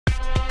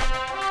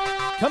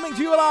Coming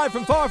to you live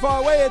from far,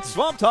 far away, it's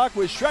Swamp Talk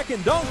with Shrek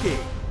and Donkey.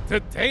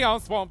 Today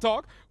on Swamp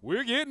Talk,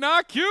 we're getting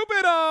our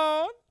Cupid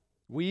on.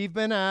 We've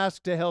been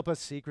asked to help a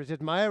secret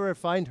admirer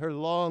find her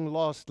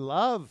long-lost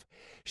love.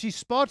 She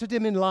spotted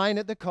him in line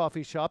at the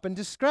coffee shop and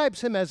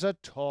describes him as a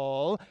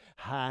tall,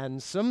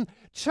 handsome,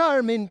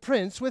 charming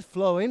prince with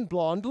flowing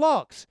blonde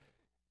locks.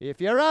 If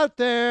you're out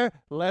there,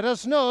 let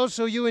us know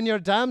so you and your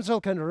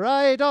damsel can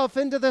ride off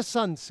into the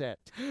sunset.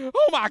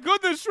 Oh my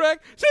goodness, Shrek,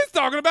 she's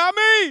talking about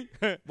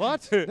me.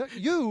 What?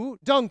 You,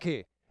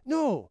 donkey?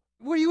 No,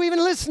 were you even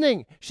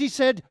listening? She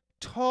said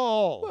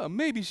tall. Well,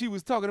 maybe she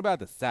was talking about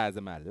the size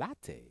of my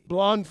latte.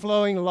 Blonde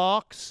flowing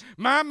locks.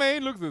 My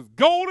mane looks as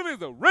golden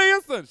as a ray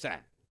of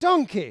sunshine.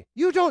 Donkey,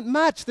 you don't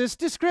match this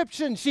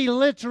description. She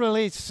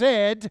literally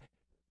said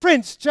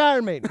Prince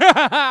Charming.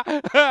 Oh,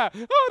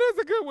 that's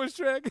a good one,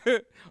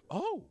 Shrek.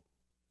 Oh,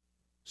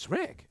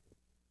 Shrek,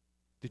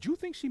 did you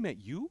think she meant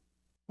you?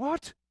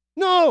 What?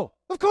 No,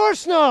 of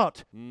course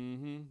not.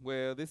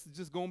 Well, this is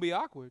just going to be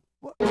awkward.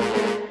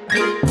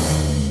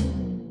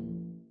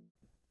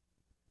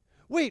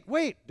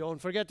 Wait, don't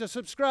forget to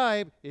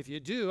subscribe. If you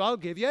do, I'll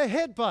give you a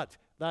headbutt.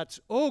 That's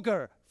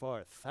ogre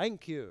for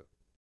thank you.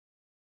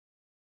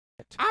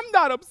 I'm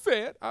not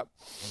upset.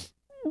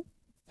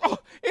 Oh,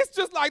 it's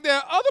just like there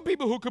are other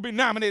people who could be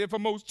nominated for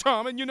Most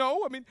Charming, you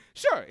know? I mean,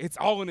 sure, it's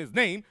all in his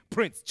name,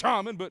 Prince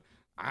Charming, but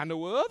I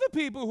know other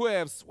people who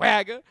have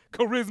swagger,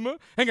 charisma,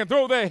 and can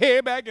throw their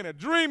hair back in a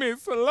dreamy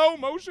slow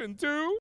motion, too.